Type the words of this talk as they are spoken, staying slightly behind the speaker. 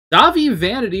Dahvie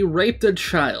Vanity raped a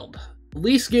child.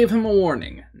 Police gave him a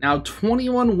warning. Now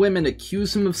 21 women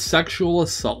accuse him of sexual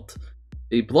assault.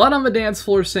 The Blood on the Dance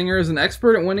Floor singer is an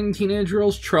expert at winning teenage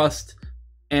girls' trust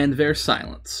and their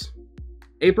silence.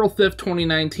 April 5th,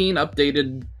 2019,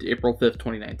 updated April 5th,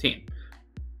 2019.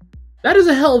 That is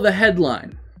a hell of a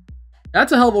headline.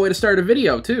 That's a hell of a way to start a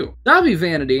video, too. Dahvie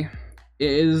Vanity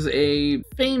is a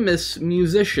famous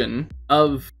musician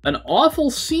of an awful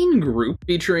scene group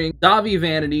featuring Dahvie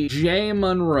Vanity, Jay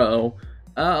Monroe,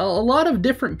 a lot of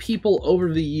different people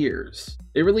over the years.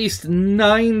 They released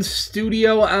 9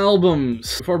 studio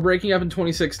albums before breaking up in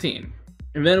 2016.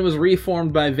 And then it was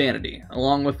reformed by Vanity,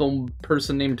 along with a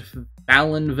person named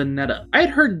Alan Vanetta. I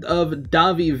had heard of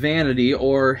Dahvie Vanity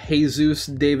or Jesus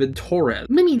David Torres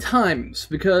many times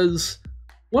because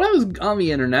when I was on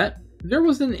the internet, there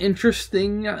was an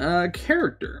interesting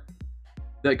character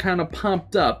that kind of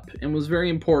popped up and was very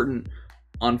important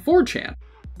on 4chan.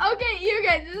 Okay, you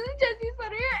guys, this is Jesse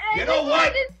Sutter, and you I know just what?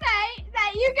 wanted to say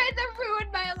that you guys have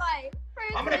ruined my life.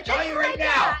 First, I'm gonna tell you right my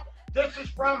now, dad. this is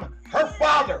from her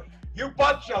father. You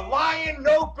bunch of lying,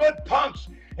 no good punks.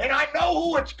 And I know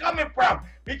who it's coming from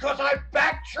because I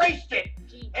back traced it.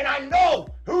 And I know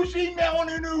who's emailing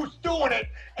and who's doing it.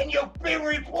 And you've been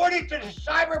reported to the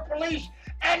cyber police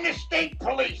and the state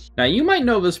police. Now, you might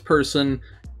know this person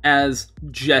as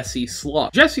Jesse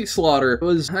Slaughter. Jesse Slaughter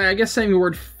was, I guess saying the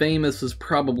word famous is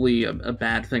probably a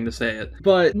bad thing to say it,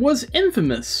 but was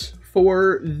infamous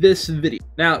for this video.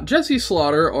 Now, Jesse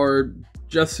Slaughter, or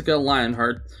Jessica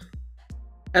Lionheart,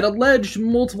 had alleged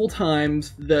multiple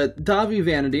times that Dahvie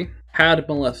Vanity had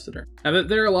molested her. Now,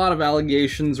 there are a lot of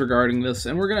allegations regarding this,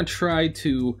 and we're going to try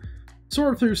to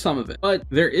sort through some of it. But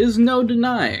there is no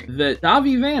denying that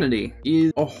Dahvie Vanity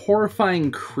is a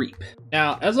horrifying creep.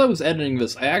 Now, as I was editing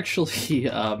this, I actually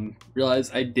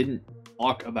realized I didn't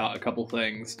talk about a couple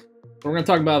things. We're going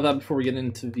to talk about that before we get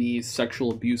into the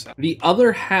sexual abuse. The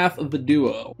other half of the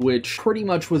duo, which pretty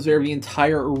much was there the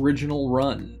entire original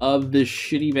run of this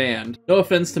shitty band, no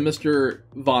offense to Mr.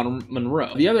 Von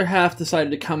Monroe, the other half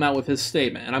decided to come out with his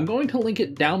statement, and I'm going to link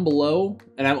it down below,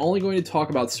 and I'm only going to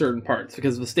talk about certain parts,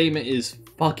 because the statement is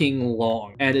fucking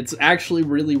long, and it's actually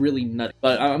really, really nutty.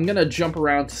 But I'm going to jump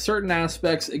around to certain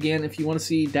aspects. Again, if you want to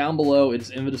see down below, it's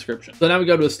in the description. So now we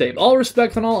go to a statement. All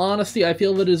respect and all honesty, I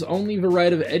feel that it is only the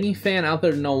right of any fan out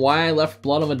there to know why I left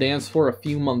Blood on the Dance Floor a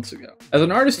few months ago. As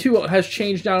an artist who has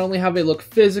changed not only how they look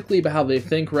physically, but how they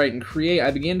think, write, and create, I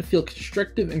began to feel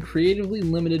constrictive and creatively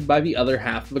limited by the other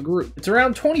half of the group. It's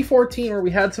around 2014 where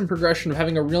we had some progression of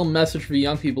having a real message for the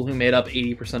young people who made up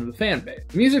 80% of the fan base.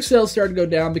 Music sales started to go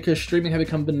down because streaming had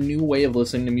become the new way of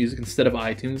listening to music instead of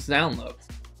iTunes downloads.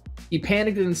 He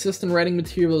panicked and insisted on writing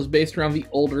material that was based around the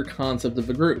older concept of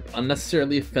the group,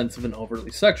 unnecessarily offensive and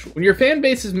overtly sexual. When your fan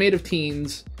base is made of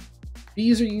teens,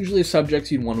 these are usually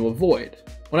subjects you'd want to avoid.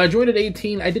 When I joined at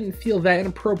 18, I didn't feel that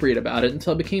inappropriate about it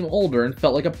until I became older and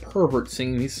felt like a pervert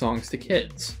singing these songs to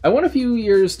kids. I went a few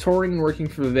years touring and working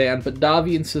for the band, but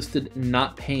Dahvie insisted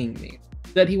not paying me.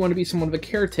 That he wanted to be somewhat of a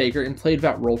caretaker and played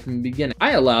that role from the beginning.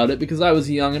 I allowed it because I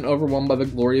was young and overwhelmed by the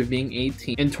glory of being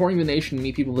 18 and touring the nation to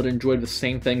meet people that enjoyed the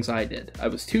same things I did. I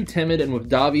was too timid, and with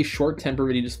Dahvie's short temper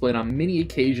that he displayed on many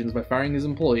occasions by firing his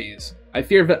employees, I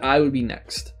feared that I would be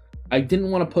next. I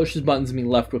didn't want to push his buttons and be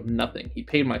left with nothing. He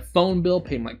paid my phone bill,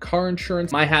 paid my car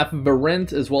insurance, my half of the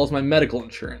rent, as well as my medical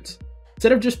insurance.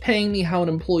 Instead of just paying me how an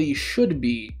employee should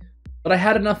be, but I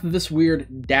had enough of this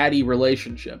weird daddy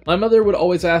relationship. My mother would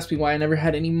always ask me why I never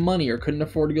had any money or couldn't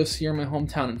afford to go see her in my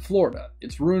hometown in Florida.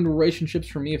 It's ruined relationships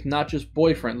for me, if not just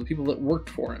boyfriends, with people that worked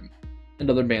for him and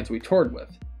other bands we toured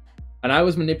with. And I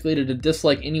was manipulated to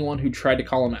dislike anyone who tried to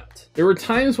call him out. There were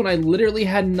times when I literally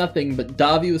had nothing, but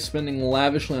Dahvie was spending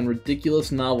lavishly on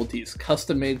ridiculous novelties,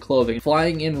 custom-made clothing,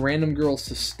 flying in random girls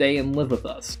to stay and live with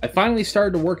us. I finally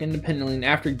started to work independently, and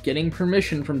after getting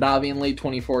permission from Dahvie in late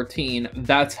 2014,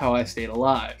 that's how I stayed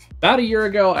alive. About a year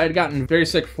ago, I had gotten very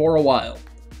sick for a while,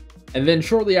 and then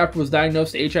shortly after was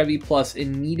diagnosed HIV+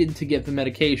 and needed to get the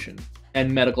medication, and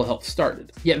medical help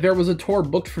started. Yet there was a tour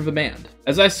booked for the band.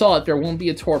 As I saw it, there won't be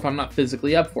a tour if I'm not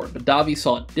physically up for it, but Dahvie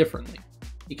saw it differently.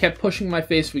 He kept pushing my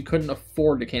face we couldn't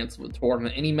afford to cancel the tour, and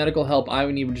that any medical help I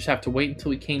would need would just have to wait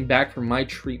until he came back from my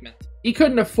treatment. He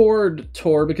couldn't afford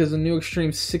tour because of the new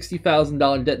extreme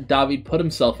 $60,000 debt Dahvie put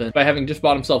himself in by having just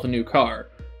bought himself a new car.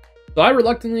 So I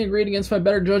reluctantly agreed against my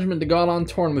better judgment to go out on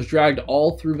tour and was dragged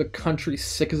all through the country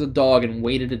sick as a dog and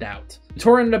waited it out. The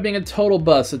tour ended up being a total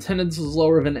bust. Attendance was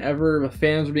lower than ever. The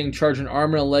fans were being charged an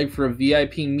arm and a leg for a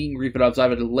VIP meet and greet, but I was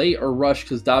either late or rushed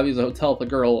because Dahvie's a hotel with a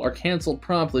girl, or canceled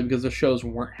promptly because the shows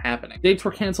weren't happening. Dates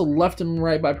were canceled left and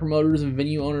right by promoters, and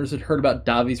venue owners had heard about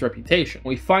Dahvie's reputation.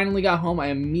 When we finally got home, I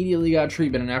immediately got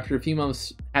treatment, and after a few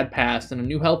months had passed and a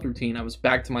new health routine, I was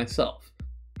back to myself.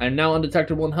 I am now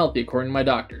undetectable and healthy according to my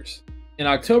doctors. In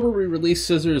October, we released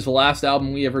Scissors, the last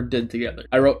album we ever did together.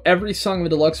 I wrote every song in the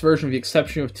deluxe version with the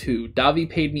exception of 2. Dahvie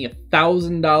paid me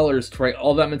 $1,000 to write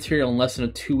all that material in less than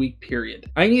a 2-week period.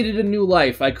 I needed a new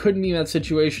life. I couldn't be in that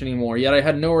situation anymore, yet I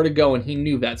had nowhere to go and he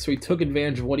knew that, so he took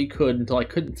advantage of what he could until I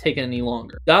couldn't take it any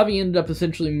longer. Dahvie ended up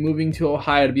essentially moving to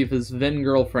Ohio to be with his then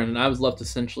girlfriend, and I was left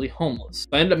essentially homeless.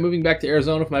 I ended up moving back to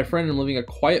Arizona with my friend and living a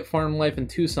quiet farm life in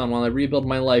Tucson while I rebuilt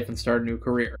my life and started a new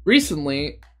career.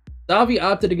 Recently, Dahvie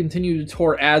opted to continue to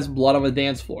tour as Blood on the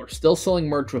Dance Floor, still selling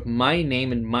merch with my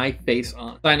name and my face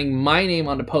on, signing my name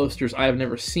onto posters I have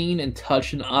never seen and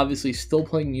touched, and obviously still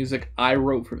playing music I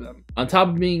wrote for them. On top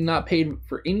of being not paid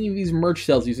for any of these merch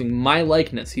sales using my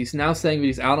likeness, he's now saying that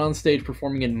he's out on stage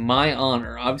performing in my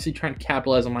honor, obviously trying to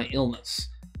capitalize on my illness,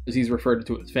 as he's referred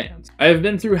to his fans. I have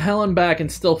been through hell and back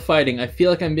and still fighting. I feel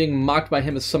like I'm being mocked by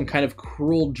him as some kind of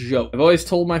cruel joke. I've always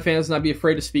told my fans not be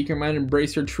afraid to speak your mind and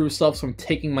embrace your true self, so I'm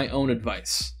taking my own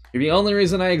advice. You're the only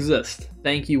reason I exist.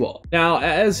 Thank you all. Now,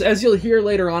 as you'll hear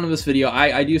later on in this video,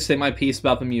 I do say my piece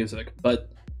about the music, but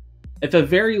at the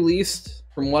very least,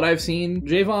 from what I've seen,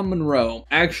 Javon Monroe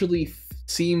actually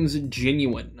seems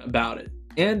genuine about it,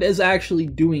 and is actually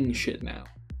doing shit now.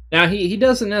 Now he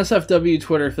does an SFW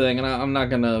Twitter thing, and I'm not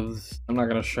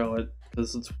gonna show it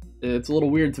because it's a little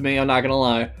weird to me. I'm not gonna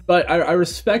lie, but I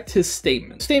respect his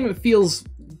statement. The statement feels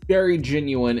very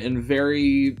genuine and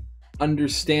very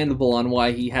understandable on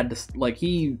why he had to,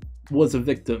 he was a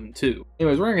victim too.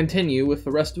 Anyways, we're gonna continue with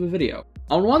the rest of the video.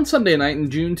 On one Sunday night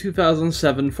in June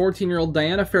 2007, 14-year-old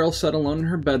Diana Farrell sat alone in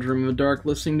her bedroom in the dark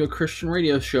listening to a Christian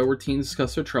radio show where teens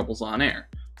discuss their troubles on air.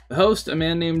 The host, a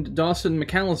man named Dawson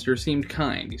McAllister, seemed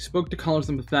kind. He spoke to callers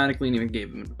empathetically and even gave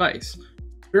them advice.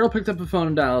 Farrell picked up the phone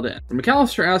and dialed in. When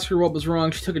McAllister asked her what was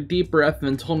wrong, she took a deep breath and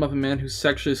then told him about the man who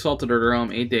sexually assaulted her at her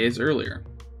home 8 days earlier.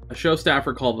 A show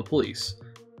staffer called the police.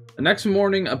 The next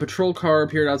morning, a patrol car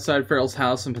appeared outside Farrell's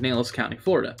house in Pinellas County,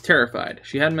 Florida. Terrified,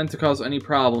 she hadn't meant to cause any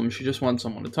problems, she just wanted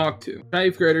someone to talk to. A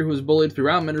 8th grader who was bullied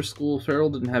throughout middle school, Farrell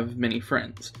didn't have many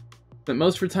friends. Spent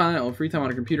most of her free time on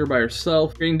a computer by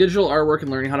herself, creating digital artwork and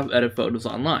learning how to edit photos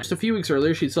online. Just a few weeks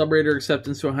earlier, she celebrated her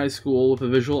acceptance to a high school with a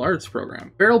visual arts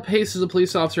program. Farrell Pace, as a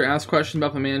police officer, asked questions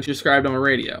about the man she described on the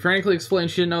radio. Frankly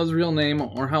explained she didn't know his real name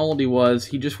or how old he was,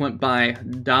 he just went by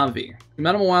Dahvie. We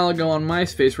met him a while ago on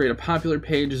MySpace, where he had a popular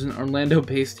page as an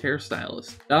Orlando-based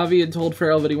hairstylist. Dahvie had told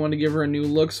Farrell that he wanted to give her a new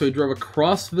look, so he drove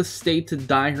across the state to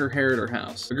dye her hair at her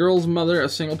house. The girl's mother, a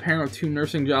single parent with 2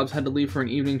 nursing jobs, had to leave for an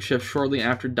evening shift shortly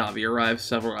after Dahvie arrived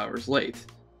several hours late.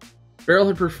 Farrell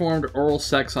had performed oral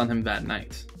sex on him that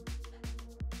night.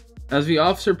 As the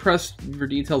officer pressed for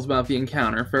details about the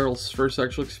encounter, Farrell's first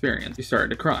sexual experience, he started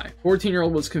to cry. The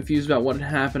 14-year-old was confused about what had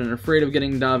happened and afraid of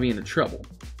getting Dahvie into trouble.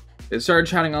 They started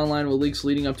chatting online with weeks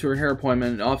leading up to her hair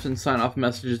appointment and often signed off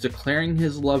messages declaring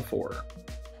his love for her.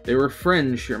 They were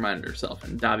friends, she reminded herself,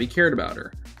 and Dahvie cared about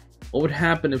her. What would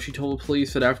happen if she told the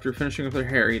police that after finishing with her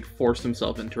hair, he'd forced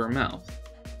himself into her mouth?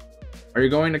 Are you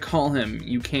going to call him?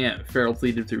 You can't, Farrell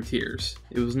pleaded through tears.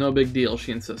 It was no big deal,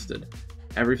 she insisted.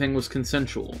 Everything was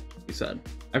consensual, he said.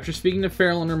 After speaking to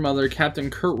Farrell and her mother, Captain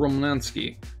Kurt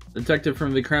Romanowski, detective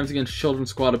from the Crimes Against Children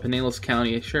Squad of Pinellas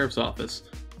County Sheriff's Office,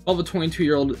 called the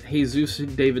 22-year-old Jesus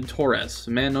David Torres,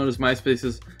 a man known as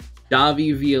MySpace's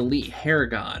Dahvie the Elite Hair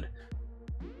God.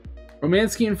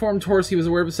 Romanowski informed Torres he was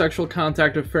aware of a sexual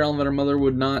contact with Farrell and that her mother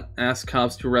would not ask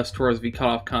cops to arrest Torres if he cut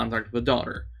off contact with the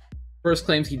daughter. Torres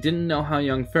claims he didn't know how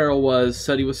young Farrell was,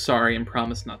 said he was sorry, and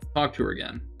promised not to talk to her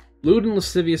again. Lewd and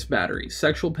lascivious battery,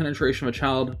 sexual penetration of a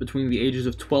child between the ages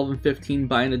of 12 and 15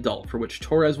 by an adult, for which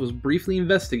Torres was briefly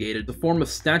investigated, the form of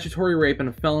statutory rape and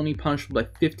a felony punishable by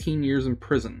 15 years in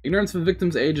prison. Ignorance of a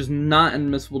victim's age is not an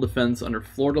admissible defense under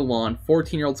Florida law, and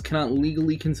 14-year-olds cannot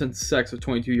legally consent to sex with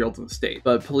 22-year-olds in the state,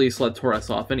 but police let Torres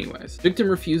off anyways. Victim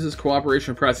refuses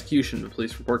cooperation with prosecution, the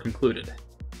police report concluded.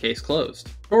 Case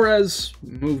closed. Torres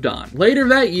moved on. Later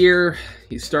that year,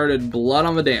 he started Blood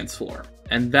on the Dance Floor.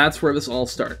 And that's where this all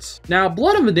starts. Now,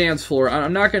 Blood on the Dance Floor,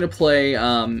 I'm not going to play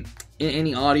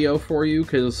any audio for you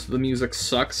because the music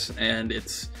sucks and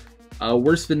it's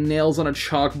worse than nails on a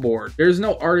chalkboard. There's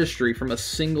no artistry from a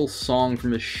single song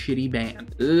from a shitty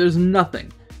band. There's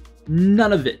nothing.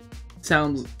 None of it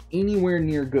sounds anywhere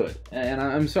near good. And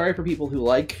I'm sorry for people who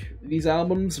like these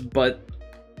albums, but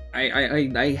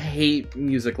I hate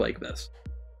music like this.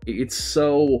 It's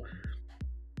so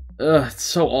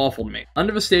awful to me.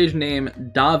 Under the stage name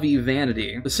Dahvie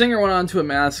Vanity, the singer went on to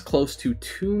amass close to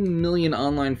 2 million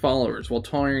online followers while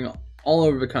touring all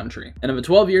over the country. And in the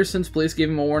 12 years since police gave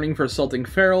him a warning for assaulting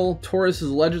Farrell, Torres has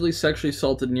allegedly sexually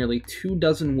assaulted nearly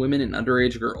 24 women and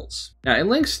underage girls. Now, it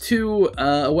links to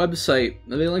a website,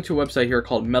 they link to a website here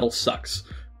called Metal Sucks,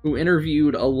 who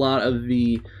interviewed a lot of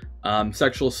the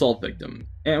sexual assault victims.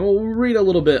 And we'll read a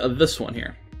little bit of this one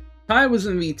here. Ty was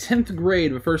in the 10th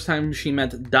grade the first time she met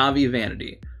Dahvie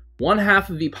Vanity, one half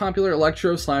of the popular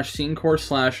electro/scene-core/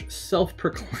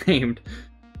 self-proclaimed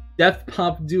death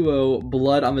pop duo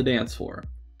Blood on the Dance Floor.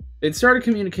 They'd started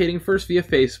communicating first via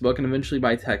Facebook and eventually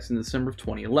by text in December of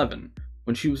 2011,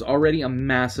 when she was already a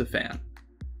massive fan.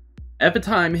 At the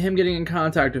time, him getting in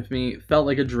contact with me felt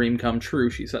like a dream come true,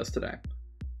 she says today.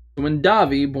 When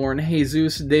Dahvie, born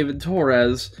Jesus David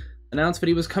Torres, announced that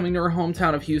he was coming to her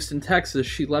hometown of Houston, Texas,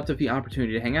 she leapt at the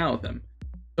opportunity to hang out with him.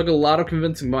 It took a lot of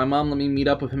convincing, but my mom let me meet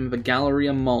up with him at the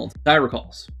Galleria Mall. Ty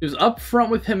recalls. She was upfront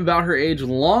with him about her age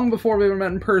long before we ever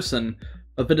met in person,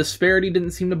 but the disparity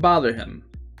didn't seem to bother him.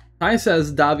 Ty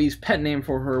says Dahvie's pet name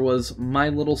for her was My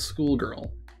Little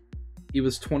Schoolgirl. He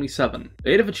was 27.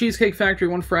 They ate at the Cheesecake Factory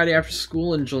one Friday after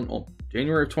school in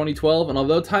January of 2012, and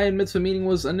although Ty admits the meeting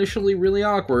was initially really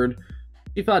awkward,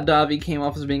 she thought Dahvie came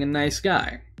off as being a nice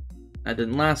guy. That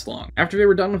didn't last long. After they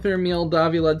were done with their meal,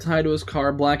 Dahvie led Ty to his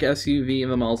car, black SUV,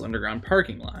 in the mall's underground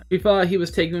parking lot. She thought he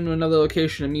was taking him to another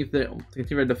location to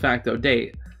continue a de facto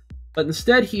date, but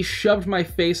instead he shoved my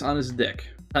face on his dick,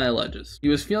 Ty alleges. He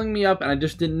was feeling me up and I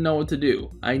just didn't know what to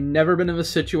do. I'd never been in this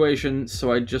situation,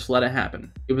 so I just let it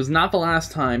happen. It was not the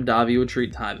last time Dahvie would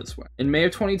treat Ty this way. In May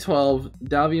of 2012,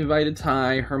 Dahvie invited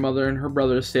Ty, her mother, and her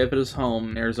brother to stay up at his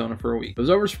home in Arizona for a week. It was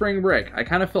over spring break. I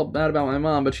kind of felt bad about my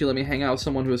mom, but she let me hang out with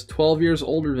someone who was 12 years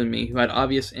older than me who had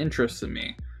obvious interests in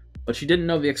me. But she didn't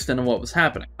know the extent of what was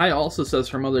happening. Ty also says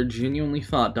her mother genuinely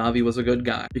thought Dahvie was a good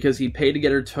guy, because he paid to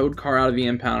get her towed car out of the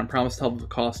impound and promised to help with the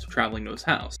cost of traveling to his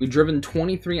house. We'd driven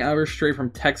 23 hours straight from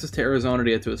Texas to Arizona to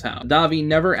get to his house. Dahvie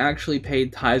never actually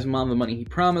paid Ty's mom the money he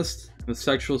promised, and the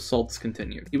sexual assaults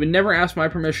continued. He would never ask my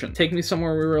permission, take me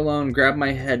somewhere we were alone, grab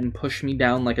my head, and push me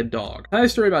down like a dog.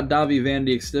 Ty's story about Dahvie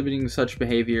Vanity exhibiting such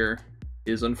behavior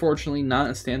is unfortunately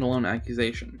not a standalone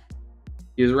accusation.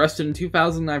 He was arrested in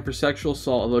 2009 for sexual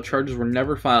assault, although charges were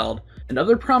never filed, and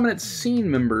other prominent scene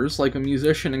members, like a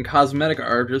musician and cosmetic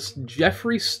artist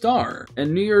Jeffree Star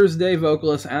and New Year's Day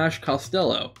vocalist Ash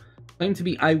Costello, claim to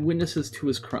be eyewitnesses to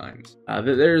his crimes.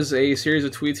 There's a series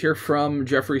of tweets here from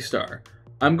Jeffree Star.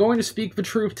 I'm going to speak the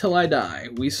truth till I die.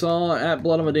 We saw at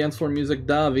Blood on the Dance Floor Music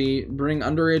Dahvie bring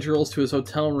underage girls to his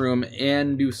hotel room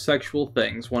and do sexual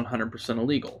things 100%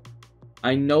 illegal.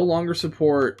 I no longer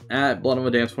support at Blood on the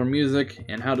Dance Floor Music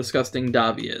and how disgusting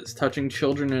Dahvie is. Touching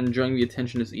children and enjoying the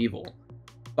attention is evil.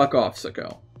 Fuck off,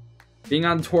 sicko. Being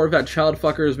on tour with that child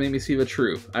fucker has made me see the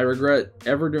truth. I regret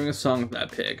ever doing a song with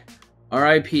that pig.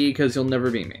 R.I.P. because you'll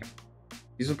never be me.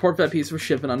 You support that piece of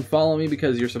shit and unfollow me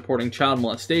because you're supporting child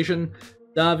molestation.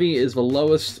 Dahvie is the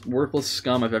lowest, worthless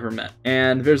scum I've ever met.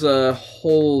 And there's a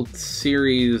whole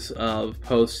series of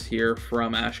posts here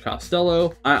from Ash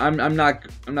Costello. I'm not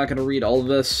gonna read all of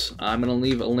this. I'm gonna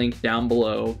leave a link down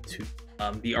below to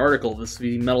the article. This is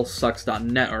the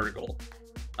metalsucks.net article.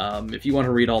 If you want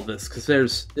to read all this, because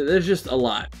there's just a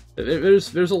lot.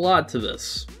 There's a lot to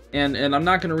this, and I'm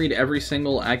not gonna read every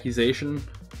single accusation.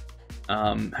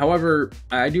 However,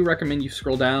 I do recommend you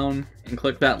scroll down and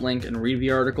click that link and read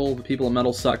the article. The people at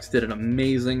Metal Sucks did an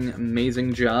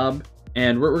amazing job.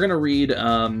 And we're going to read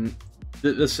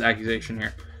this accusation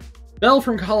here. Belle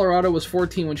from Colorado was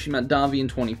 14 when she met Dahvie in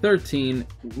 2013,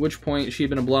 at which point she had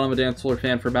been a Blood on the Dance Floor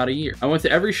fan for about a year. I went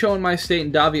to every show in my state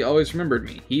and Dahvie always remembered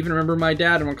me. He even remembered my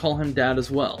dad and would call him Dad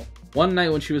as well. One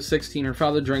night when she was 16, her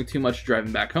father drank too much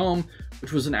driving back home,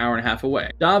 which was an hour and a half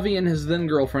away. Dahvie and his then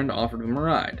girlfriend offered him a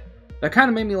ride. That kind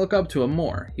of made me look up to him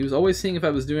more. He was always seeing if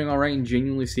I was doing alright and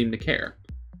genuinely seemed to care.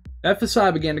 That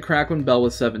facade began to crack when Belle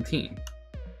was 17.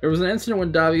 There was an incident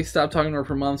when Dahvie stopped talking to her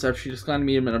for months after she declined to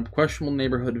meet him in a questionable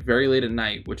neighborhood very late at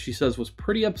night, which she says was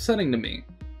pretty upsetting to me.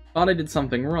 Thought I did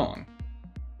something wrong.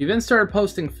 He then started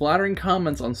posting flattering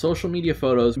comments on social media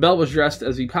photos. Belle was dressed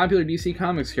as the popular DC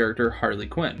Comics character Harley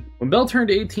Quinn. When Belle turned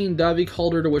 18, Dahvie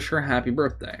called her to wish her a happy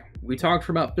birthday. We talked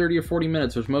for about 30 or 40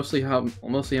 minutes, which was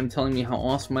mostly him telling me how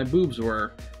awesome my boobs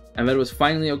were, and that it was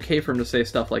finally okay for him to say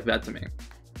stuff like that to me.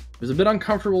 It was a bit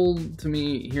uncomfortable to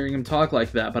me hearing him talk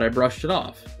like that, but I brushed it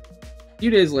off. A few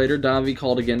days later, Dahvie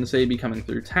called again to say he'd be coming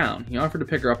through town. He offered to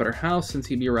pick her up at her house since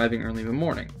he'd be arriving early in the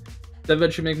morning. Said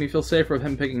that should make me feel safer with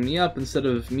him picking me up instead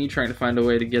of me trying to find a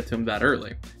way to get to him that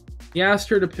early. He asked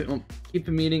her to keep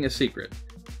the meeting a secret.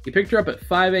 He picked her up at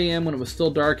 5 a.m. when it was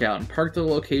still dark out and parked at a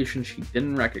location she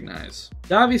didn't recognize.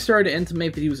 Dahvie started to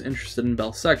intimate that he was interested in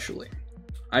Belle sexually.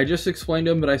 I just explained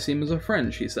to him that I see him as a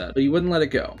friend, she said, but he wouldn't let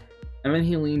it go. And then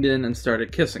he leaned in and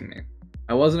started kissing me.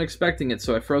 I wasn't expecting it,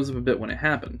 so I froze up a bit when it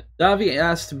happened. Dahvie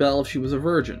asked Belle if she was a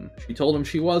virgin. She told him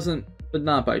she wasn't, but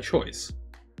not by choice.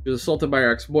 She was assaulted by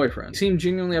her ex-boyfriend. He seemed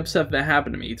genuinely upset that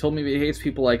happened to me. He told me that he hates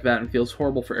people like that and feels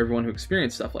horrible for everyone who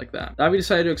experienced stuff like that. Dahvie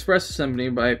decided to express his sympathy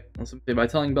by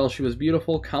telling Belle she was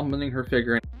beautiful, complimenting her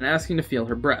figure, and asking to feel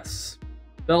her breasts.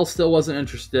 Belle still wasn't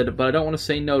interested, but I don't want to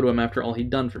say no to him after all he'd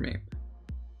done for me.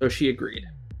 So she agreed.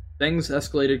 Things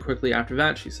escalated quickly after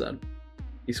that, she said.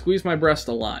 He squeezed my breast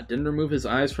a lot, didn't remove his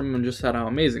eyes from them, and just said how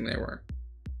amazing they were.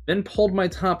 Then pulled my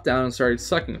top down and started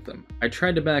sucking with them. I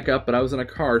tried to back up, but I was in a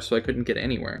car, so I couldn't get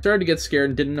anywhere. Started to get scared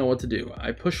and didn't know what to do.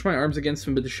 I pushed my arms against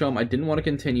him to show him I didn't want to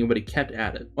continue, but he kept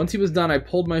at it. Once he was done, I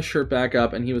pulled my shirt back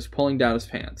up, and he was pulling down his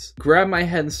pants. Grabbed my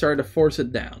head and started to force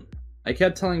it down. I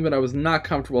kept telling him that I was not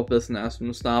comfortable with this and asked him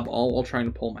to stop, all while trying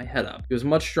to pull my head up. He was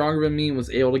much stronger than me and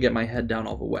was able to get my head down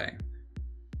all the way.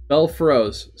 Belle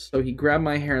froze, so he grabbed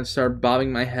my hair and started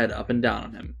bobbing my head up and down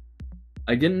on him.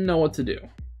 I didn't know what to do.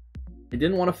 I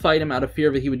didn't want to fight him out of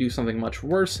fear that he would do something much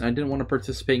worse, and I didn't want to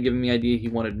participate in giving the idea he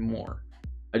wanted more.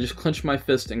 I just clenched my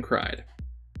fist and cried.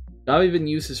 Dahvie then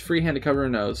used his free hand to cover her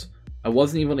nose. I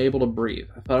wasn't even able to breathe.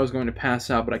 I thought I was going to pass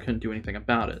out, but I couldn't do anything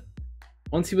about it.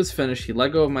 Once he was finished, he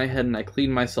let go of my head and I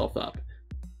cleaned myself up.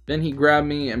 Then he grabbed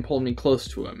me and pulled me close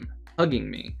to him, hugging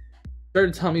me. He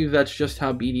started telling me that's just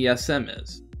how BDSM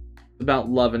is. About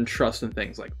love and trust and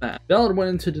things like that. Belle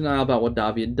went into denial about what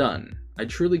Dahvie had done. I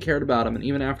truly cared about him, and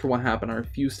even after what happened, I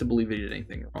refused to believe he did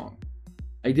anything wrong.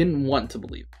 I didn't want to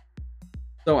believe it.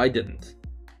 So I didn't.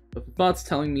 But the thoughts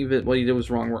telling me that what he did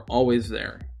was wrong were always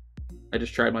there. I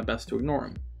just tried my best to ignore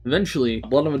him. Eventually,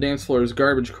 Blood on the Dance Floor's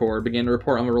Garbage Corps began to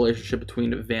report on the relationship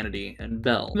between Vanity and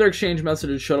Belle. Their exchange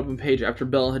messages showed up on page after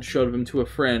Belle had showed them to a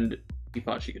friend he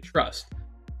thought she could trust.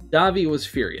 Dahvie was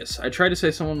furious. I tried to say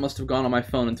someone must have gone on my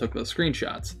phone and took those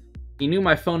screenshots. He knew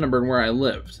my phone number and where I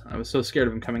lived. I was so scared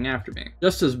of him coming after me.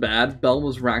 Just as bad, Belle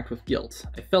was racked with guilt.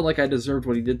 I felt like I deserved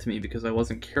what he did to me because I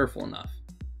wasn't careful enough.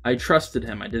 I trusted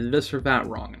him, I did this or that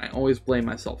wrong, and I always blame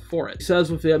myself for it. He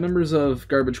says with the members of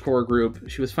Garbage Corps group,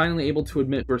 she was finally able to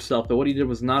admit to herself that what he did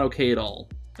was not okay at all,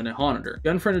 and it haunted her. She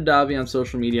unfriended Dahvie on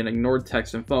social media and ignored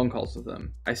texts and phone calls with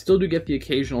him. I still do get the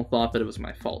occasional thought that it was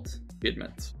my fault, he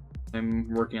admits. I'm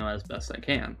working on it as best I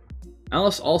can.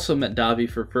 Alice also met Dahvie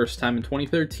for the first time in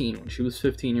 2013 when she was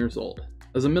 15 years old.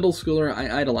 As a middle schooler,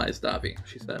 I idolized Dahvie,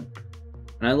 she said.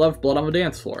 And I loved Blood on the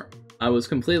Dance Floor. I was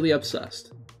completely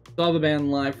obsessed. Saw the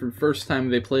band live for the first time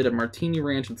they played at Martini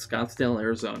Ranch in Scottsdale,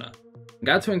 Arizona. And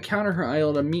got to encounter her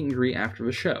idol at a meet and greet after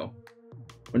the show.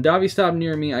 When Dahvie stopped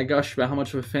near me, I gushed about how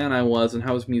much of a fan I was and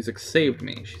how his music saved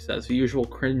me, she says, the usual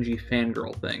cringy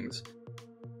fangirl things.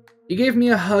 He gave me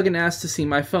a hug and asked to see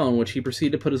my phone, which he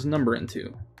proceeded to put his number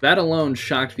into. That alone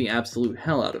shocked the absolute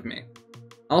hell out of me.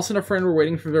 Alice and a friend were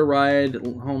waiting for their ride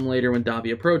home later when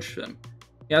Dahvie approached him.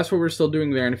 He asked what we were still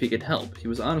doing there and if he could help. He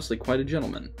was honestly quite a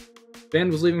gentleman. The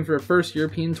band was leaving for a first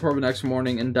European tour the next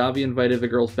morning, and Dahvie invited the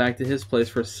girls back to his place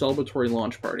for a celebratory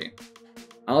launch party.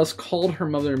 Alice called her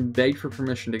mother and begged for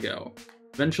permission to go.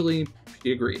 Eventually,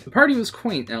 she agreed. The party was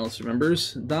quaint, Alice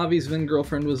remembers. Dahvie's then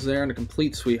girlfriend was there and a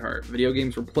complete sweetheart. Video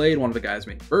games were played, one of the guys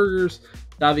made burgers.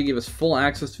 Dahvie gave us full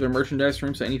access to their merchandise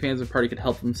room so any fans of the party could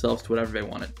help themselves to whatever they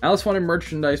wanted. Alice wanted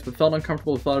merchandise but felt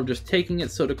uncomfortable with the thought of just taking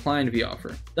it, so declined the offer.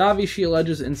 Dahvie, she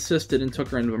alleges, insisted and took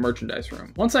her into a merchandise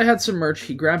room. Once I had some merch,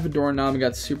 he grabbed the doorknob and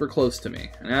got super close to me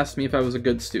and asked me if I was a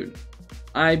good student.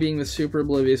 I, being the super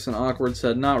oblivious and awkward,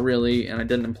 said not really, and I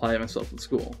didn't imply myself in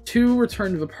school. Two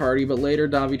returned to the party, but later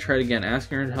Dahvie tried again,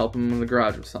 asking her to help him in the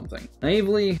garage with something.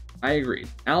 Naively, I agreed.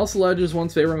 Alice alleges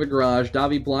once they were in the garage,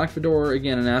 Dahvie blocked the door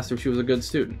again and asked if she was a good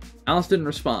student. Alice didn't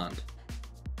respond.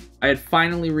 I had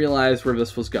finally realized where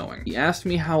this was going. He asked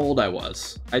me how old I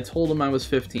was. I told him I was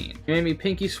 15. He made me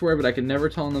pinky swear that I could never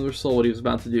tell another soul what he was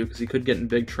about to do because he could get in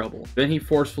big trouble. Then he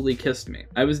forcefully kissed me.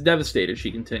 I was devastated,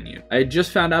 she continued. I had just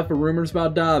found out the rumors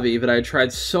about Dahvie that I had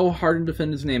tried so hard to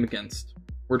defend his name against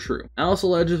were true. Alice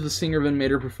alleges the singer then made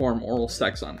her perform oral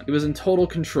sex on him. He was in total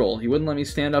control. He wouldn't let me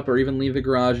stand up or even leave the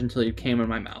garage until he came in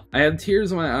my mouth. I had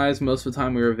tears in my eyes most of the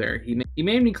time we were there. He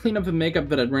made me clean up the makeup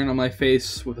that had ran on my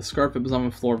face with a scarf that was on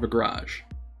the floor of the garage.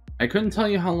 I couldn't tell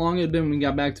you how long it had been when we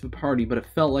got back to the party, but it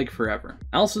felt like forever.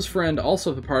 Alice's friend, also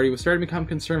at the party, was starting to become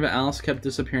concerned that Alice kept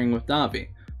disappearing with Dahvie.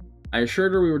 I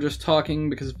assured her we were just talking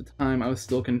because at the time I was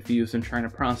still confused and trying to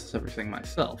process everything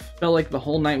myself. Felt like the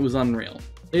whole night was unreal.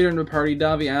 Later in the party,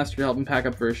 Dahvie asked her to help him pack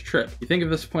up for his trip. You think at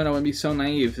this point I wouldn't be so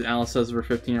naive, Alice says of her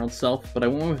 15-year-old self, but I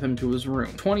went with him to his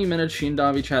room. 20 minutes, she and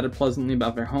Dahvie chatted pleasantly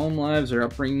about their home lives, their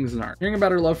upbringings, and art. Hearing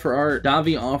about her love for art,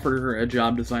 Dahvie offered her a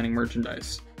job designing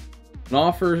merchandise. An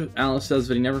offer Alice says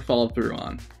that he never followed through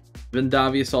on. Then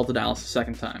Dahvie assaulted Alice a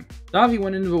second time. Dahvie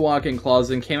went into the walk-in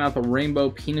closet and came out with a rainbow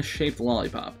penis-shaped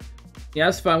lollipop. He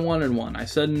asked if I wanted one. I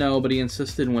said no, but he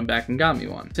insisted and went back and got me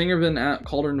one. Singer then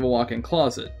called her into the walk-in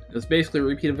closet. It was basically a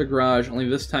repeat of the garage, only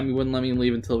this time he wouldn't let me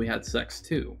leave until we had sex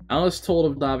too. Alice told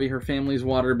of Dahvie her family's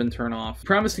water had been turned off. He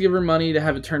promised to give her money to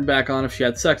have it turned back on if she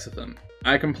had sex with him.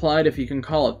 I complied, if you can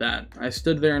call it that. I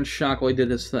stood there in shock while he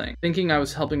did his thing, thinking I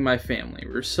was helping my family.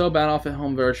 We were so bad off at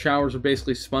home that our showers were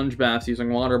basically sponge baths using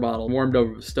water bottles warmed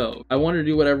over the stove. I wanted to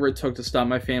do whatever it took to stop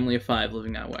my family of 5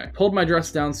 living that way. Pulled my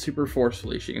dress down super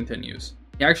forcefully, she continues.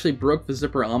 He actually broke the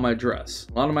zipper on my dress.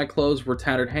 A lot of my clothes were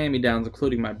tattered hand-me-downs,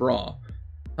 including my bra,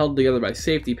 held together by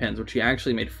safety pins, which he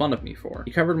actually made fun of me for.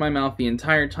 He covered my mouth the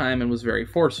entire time and was very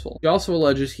forceful. He also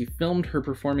alleges he filmed her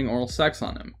performing oral sex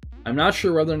on him. I'm not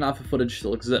sure whether or not the footage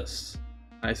still exists.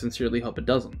 I sincerely hope it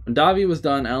doesn't. When Dahvie was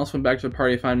done, Alice went back to the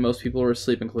party to find most people were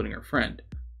asleep, including her friend.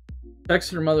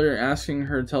 Texted her mother asking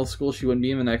her to tell school she wouldn't be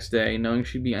in the next day, knowing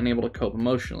she'd be unable to cope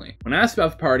emotionally. When asked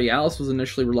about the party, Alice was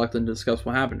initially reluctant to discuss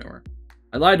what happened to her.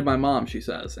 I lied to my mom, she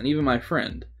says, and even my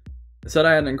friend. I said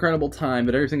I had an incredible time,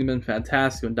 but everything had been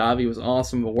fantastic and Dahvie was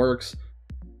awesome, the works.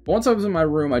 But once I was in my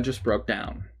room, I just broke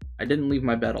down. I didn't leave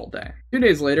my bed all day. 2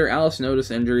 days later, Alice noticed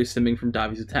injuries stemming from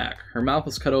Dahvie's attack. Her mouth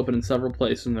was cut open in several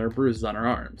places and there were bruises on her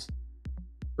arms.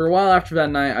 For a while after that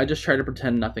night, I just tried to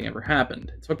pretend nothing ever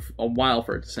happened. It took a while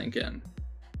for it to sink in.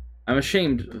 I'm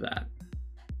ashamed of that.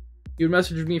 He would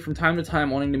message me from time to time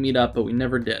wanting to meet up, but we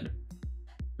never did.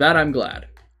 That I'm glad.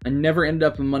 I never ended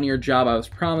up with money or job I was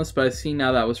promised, but I see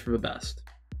now that was for the best.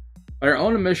 By her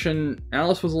own admission,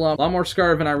 Alice was a lot more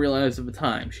scarred than I realized at the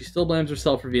time. She still blames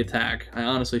herself for the attack. I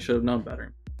honestly should have known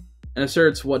better. And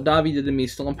asserts what Dahvie did to me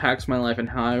still impacts my life and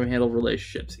how I handle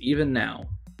relationships, even now,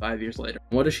 5 years later.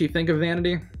 What does she think of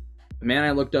Vanity? The man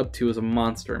I looked up to is a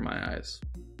monster in my eyes.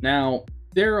 Now,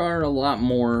 there are a lot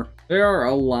more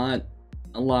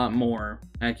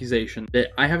accusations that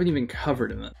I haven't even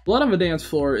covered in it. Blood on the Dance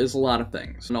Floor is a lot of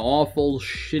things. An awful,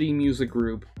 shitty music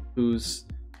group who's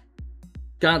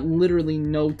got literally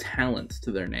no talent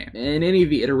to their name in any of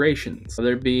the iterations,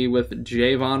 whether it be with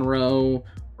Jay Von Rowe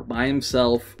or by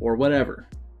himself or whatever.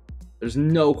 There's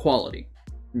no quality.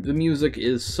 The music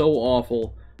is so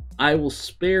awful. I will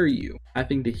spare you, I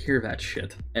think, to hear that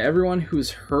shit. Everyone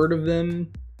who's heard of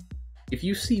them, if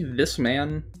you see this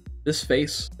man, this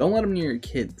face, don't let him near your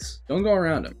kids. Don't go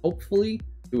around him. Hopefully,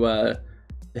 to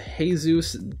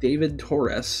Jesus David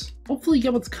Torres, hopefully you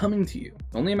get what's coming to you.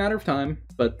 Only a matter of time,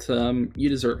 but you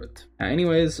deserve it.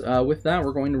 Anyways, with that,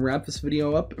 we're going to wrap this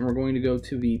video up, and we're going to go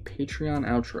to the Patreon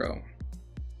outro.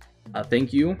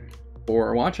 Thank you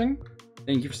for watching.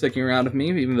 Thank you for sticking around with me,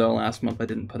 even though last month I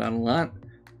didn't put out a lot.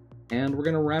 And we're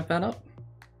going to wrap that up.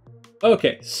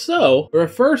 Okay, so for our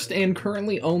first and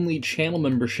currently only channel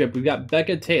membership, we've got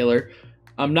Becca Taylor.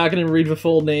 I'm not going to read the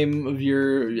full name of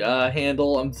your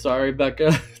handle. I'm sorry,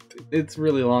 Becca. It's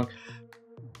really long.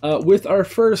 With our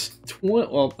first,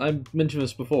 well, I mentioned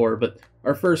this before, but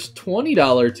our first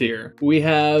 $20 tier, we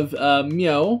have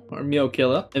Mio, or Mio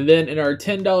Killa. And then in our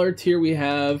 $10 tier, we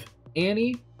have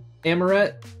Annie,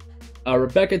 Amaret,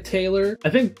 Rebecca Taylor, I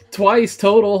think twice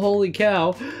total, holy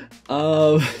cow,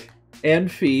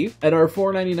 and Fee. At our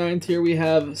 $4.99 tier, we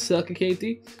have Selka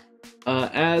Katie,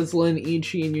 Aslan,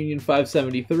 Ichi, and Union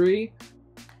 573.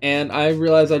 And I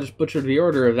realize I just butchered the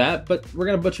order of that, but we're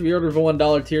going to butcher the order of the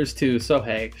 $1 tiers too, so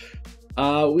hey.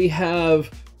 We have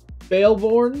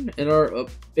Baleborn in our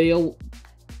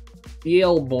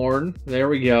Baleborn, there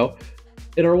we go.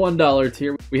 In our $1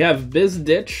 tier, we have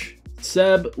Bizditch,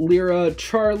 Seb, Lyra,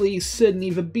 Charlie, Sydney,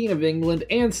 the Bean of England,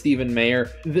 and Stephen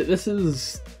Mayer. This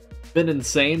has been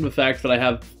insane, the fact that I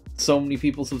have so many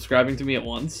people subscribing to me at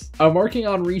once. I'm working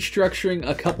on restructuring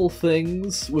a couple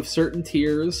things with certain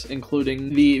tiers,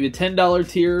 including the $10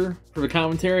 tier for the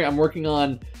commentary. I'm working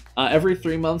on every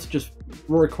 3 months just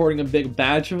recording a big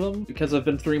batch of them, because I've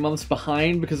been 3 months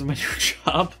behind because of my new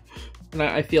job. And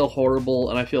I feel horrible,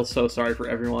 and I feel so sorry for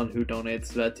everyone who donates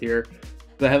to that tier.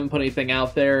 I haven't put anything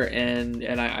out there, and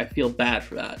I feel bad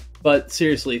for that. But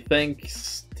seriously,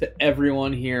 thanks to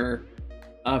everyone here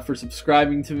for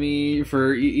subscribing to me,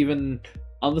 for even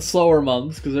on the slower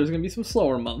months, because there's going to be some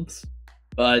slower months.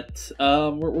 But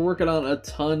we're working on a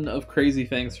ton of crazy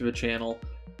things for the channel.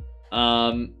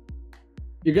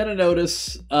 you're gonna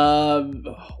notice,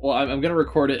 well, I'm gonna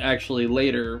record it actually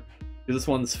later, because this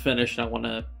one's finished, and I want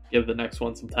to give the next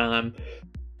one some time.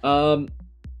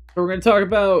 We're gonna talk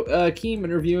about Keem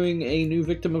interviewing a new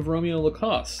victim of Romeo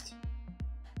Lacoste.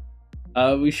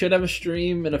 We should have a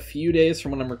stream in a few days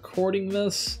from when I'm recording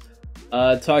this,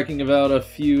 talking about a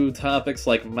few topics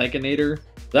like Myconator.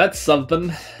 That's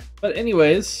something. But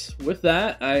anyways, with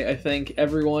that, I thank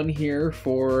everyone here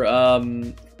for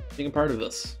being a part of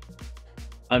this.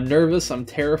 I'm nervous, I'm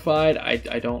terrified,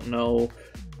 I don't know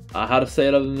how to say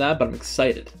it other than that, but I'm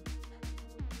excited.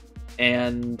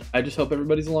 And I just hope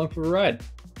everybody's along for the ride.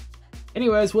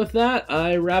 Anyways, with that,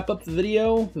 I wrap up the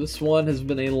video. This one has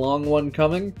been a long one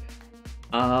coming.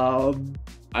 I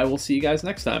will see you guys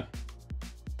next time.